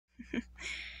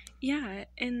Yeah,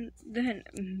 and then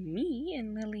me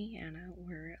and Liliana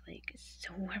were like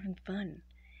so having fun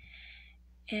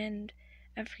and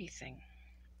everything.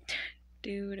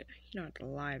 Dude, you don't have to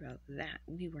lie about that.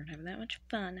 We weren't having that much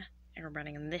fun.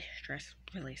 Everybody in this dress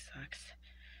really sucks.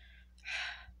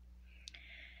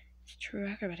 It's true,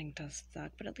 acrobating does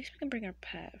suck, but at least we can bring our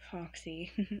pet,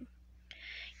 Foxy.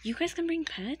 You guys can bring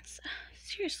pets?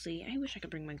 Seriously, I wish I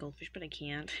could bring my goldfish, but I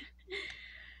can't.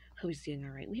 Who's doing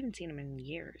alright? We haven't seen him in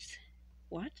years.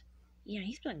 What? Yeah,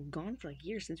 he's been gone for like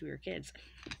years since we were kids.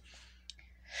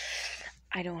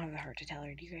 I don't have the heart to tell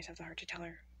her. Do you guys have the heart to tell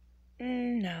her?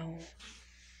 No.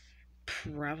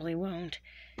 Probably won't.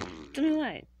 Tell me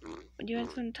what? What do you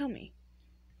guys want to tell me?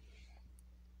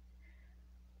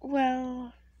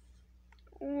 Well,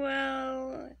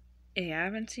 I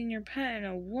haven't seen your pet in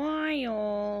a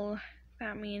while.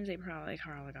 That means they probably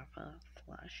got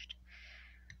flushed.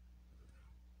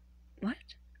 What?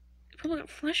 They probably got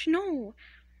flushed? No.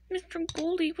 Mr.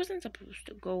 Goldie wasn't supposed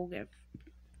to go get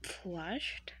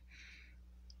flushed.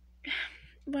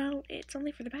 Well, it's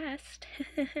only for the best.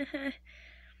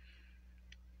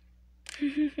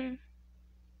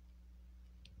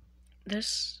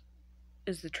 This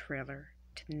is the trailer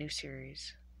to the new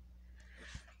series